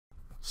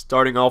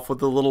Starting off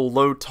with a little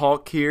low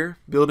talk here,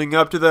 building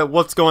up to the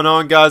what's going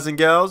on, guys and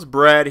gals.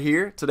 Brad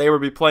here. Today we'll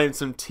be playing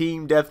some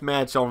team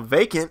deathmatch on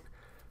Vacant,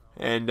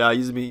 and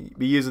be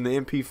using the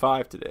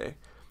MP5 today.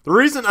 The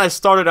reason I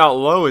started out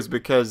low is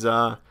because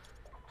for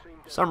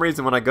some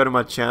reason when I go to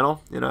my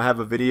channel and I have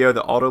a video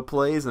that auto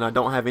plays and I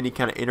don't have any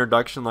kind of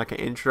introduction like an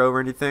intro or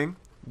anything,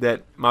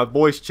 that my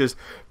voice just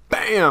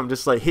bam,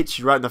 just like hits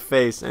you right in the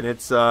face, and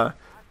it's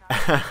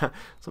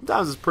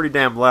sometimes it's pretty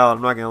damn loud,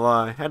 I'm not gonna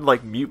lie. I had to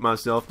like mute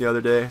myself the other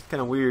day. It's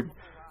kinda weird.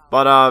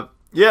 But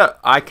yeah,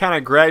 I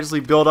kinda gradually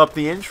build up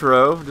the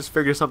intro. Just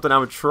figured something I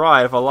would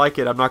try. If I like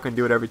it, I'm not gonna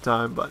do it every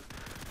time, but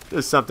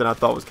just something I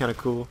thought was kinda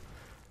cool.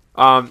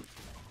 I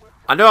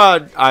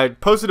know I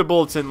posted a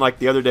bulletin like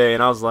the other day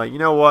and I was like, you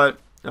know what?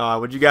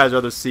 Would you guys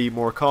rather see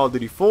more Call of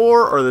Duty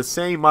 4 or the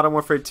same Modern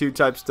Warfare 2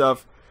 type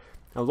stuff?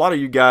 A lot of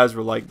you guys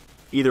were like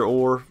either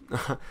or.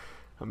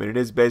 I mean, it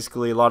is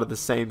basically a lot of the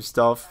same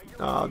stuff.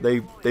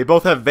 They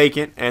both have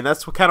Vacant, and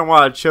that's kind of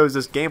why I chose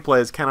this gameplay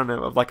as kind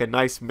of like a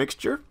nice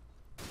mixture.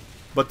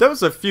 But that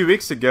was a few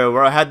weeks ago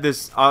where I had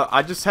this.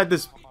 I just had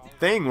this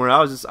thing where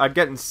I'd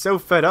gotten so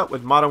fed up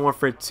with Modern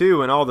Warfare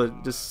 2 and all the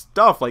just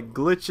stuff like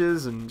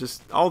glitches and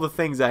just all the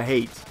things I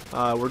hate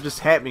were just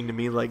happening to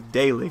me like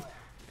daily.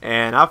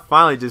 And I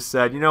finally just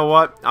said, you know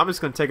what? I'm just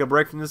gonna take a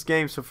break from this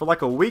game. So for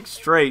like a week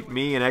straight,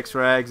 me and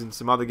X-Rags and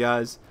some other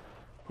guys,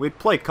 we'd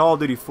play Call of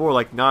Duty 4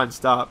 like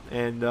non-stop,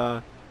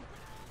 and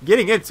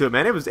getting into it,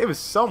 man, it was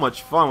so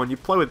much fun. When you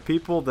play with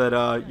people that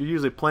you're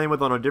usually playing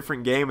with on a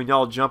different game and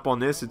y'all jump on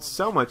this, it's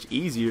so much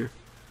easier.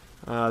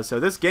 So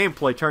this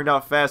gameplay turned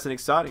out fast and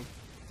exciting.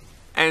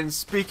 And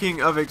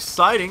speaking of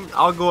exciting,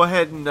 I'll go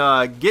ahead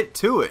and get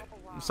to it.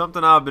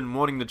 Something I've been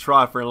wanting to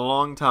try for a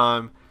long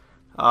time.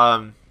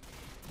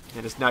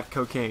 And it's not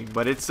cocaine,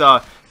 but it's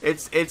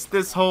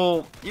this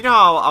whole, you know,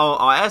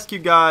 I'll ask you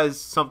guys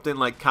something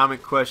like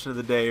comment question of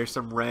the day or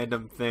some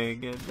random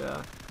thing,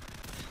 and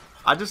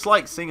I just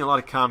like seeing a lot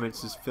of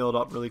comments just filled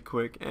up really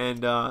quick,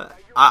 and I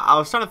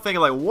was trying to think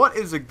of like what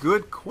is a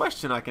good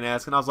question I can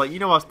ask, and I was like, you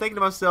know, I was thinking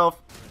to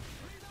myself,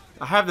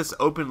 I have this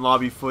open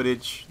lobby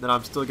footage that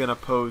I'm still gonna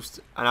post,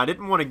 and I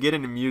didn't want to get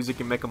into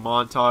music and make a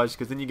montage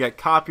because then you get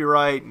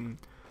copyright, and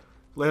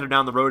later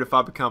down the road if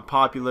I become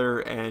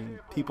popular and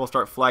people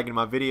start flagging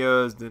my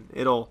videos, then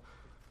it'll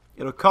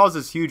cause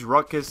this huge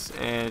ruckus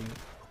and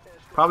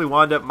probably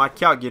wind up my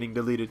account getting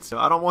deleted. So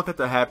I don't want that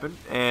to happen,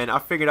 and I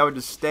figured I would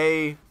just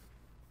stay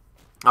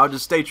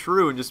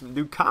true and just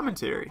do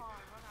commentary.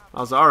 I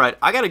was like, alright,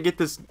 I gotta get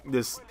this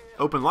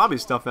open lobby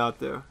stuff out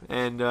there,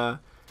 and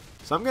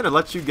so I'm gonna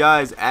let you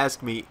guys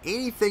ask me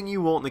anything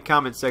you want in the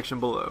comment section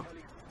below.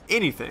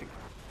 Anything.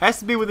 Has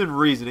to be within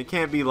reason. It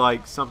can't be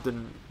like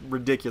something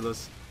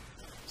ridiculous.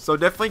 So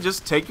definitely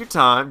just take your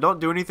time. Don't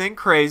do anything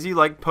crazy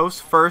like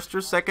post first or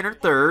second or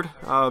third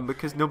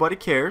because nobody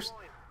cares.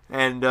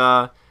 And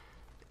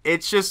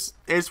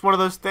it's one of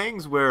those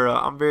things where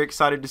I'm very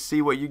excited to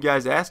see what you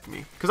guys ask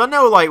me. Because I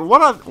know like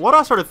what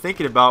I started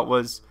thinking about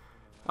was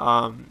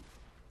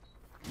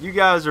you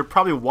guys are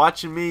probably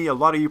watching me. A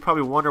lot of you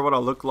probably wonder what I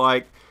look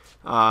like.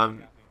 I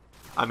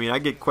mean, I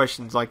get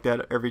questions like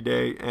that every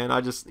day. And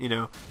I just, you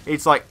know,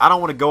 it's like I don't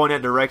want to go in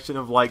that direction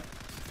of like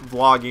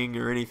vlogging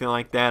or anything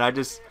like that.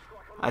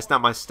 That's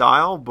not my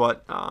style,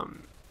 but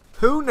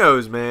who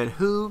knows, man?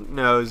 Who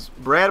knows?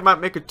 Brad might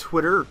make a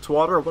Twitter or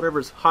Twatter or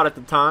whatever's hot at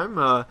the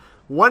time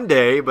one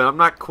day, but I'm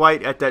not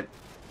quite at that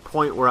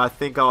point where I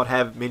think I would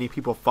have many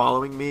people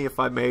following me if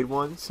I made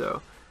one.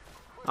 So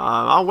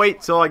I'll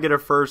wait till I get my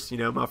first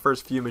few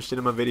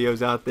machinima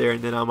videos out there,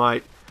 and then I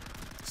might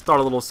start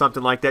a little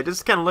something like that.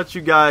 Just kind of let you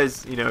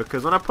guys, you know,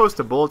 because when I post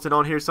a bulletin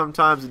on here,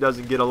 sometimes it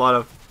doesn't get a lot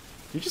of.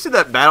 You just see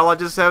that battle I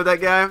just had with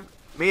that guy?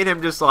 Me and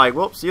him just like,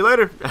 well, see you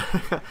later.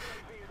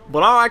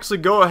 But I'll actually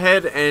go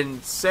ahead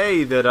and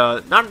say that,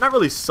 not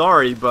really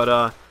sorry,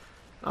 but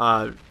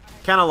kind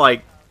of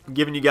like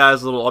giving you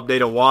guys a little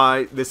update of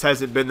why this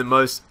hasn't been the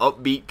most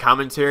upbeat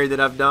commentary that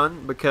I've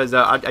done. Because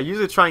I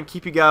usually try and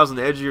keep you guys on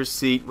the edge of your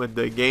seat with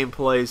the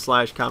gameplay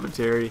 /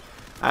 commentary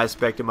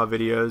aspect of my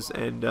videos.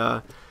 And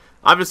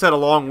I've just had a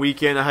long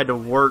weekend. I had to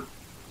work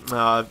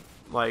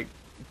like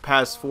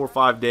past 4 or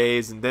 5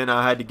 days, and then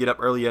I had to get up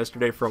early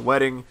yesterday for a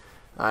wedding.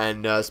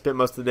 And spent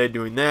most of the day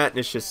doing that, and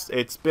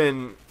it's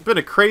been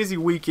a crazy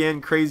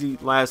weekend, crazy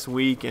last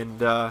week, and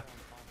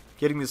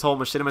getting this whole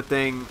machinima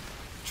thing,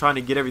 trying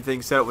to get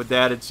everything set up with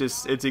that,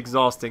 it's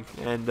exhausting,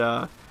 and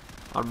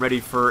I'm ready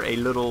for a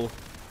little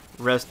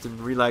rest and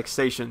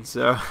relaxation.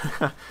 So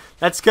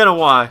that's kind of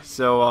why.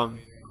 So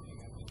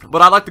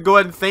but I'd like to go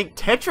ahead and thank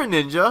Tetra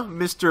Ninja,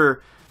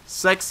 Mr.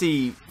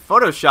 Sexy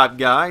Photoshop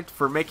guy,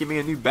 for making me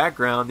a new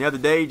background. The other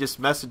day he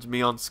just messaged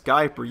me on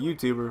Skype or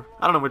YouTube, or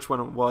I don't know which one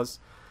it was.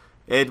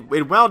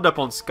 It wound up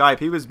on Skype.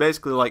 He was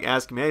basically like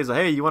asking me, he's like,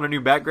 hey, you want a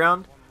new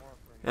background?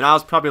 And I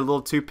was probably a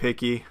little too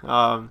picky.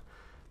 But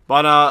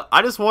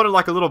I just wanted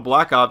like a little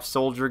Black Ops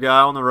soldier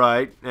guy on the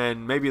right,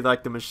 and maybe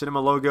like the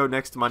machinima logo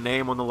next to my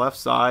name on the left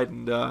side,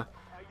 and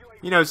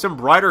you know, some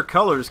brighter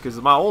colors, because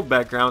my old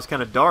background was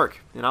kind of dark.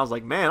 And I was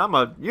like, man,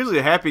 I'm usually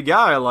a happy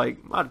guy.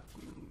 Like, my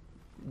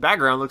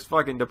background looks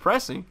fucking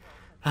depressing.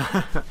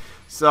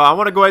 So I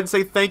want to go ahead and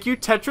say thank you,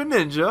 Tetra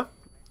Ninja.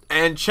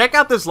 And check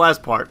out this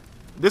last part.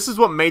 This is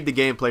what made the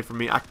gameplay for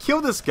me. I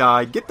kill this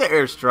guy, get the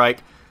airstrike,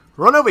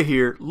 run over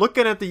here,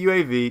 looking at the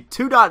UAV,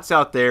 2 dots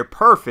out there,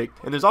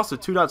 perfect. And there's also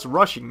 2 dots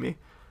rushing me.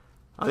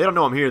 They don't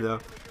know I'm here though,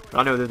 but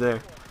I know they're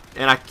there.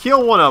 And I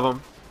kill one of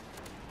them.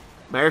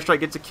 My airstrike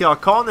gets a kill. I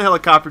call in the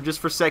helicopter just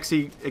for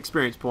sexy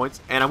experience points.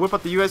 And I whip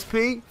up the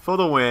USP for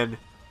the win.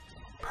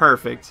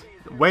 Perfect.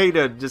 Way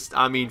to just,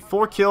 I mean,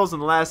 4 kills in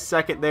the last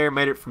second there.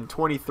 Made it from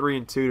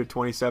 23-2 to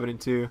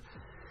 27-2.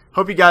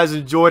 Hope you guys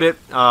enjoyed it.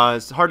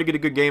 It's hard to get a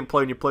good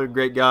gameplay when you play with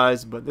great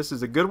guys, but this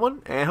is a good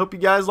one. And I hope you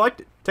guys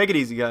liked it. Take it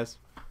easy, guys.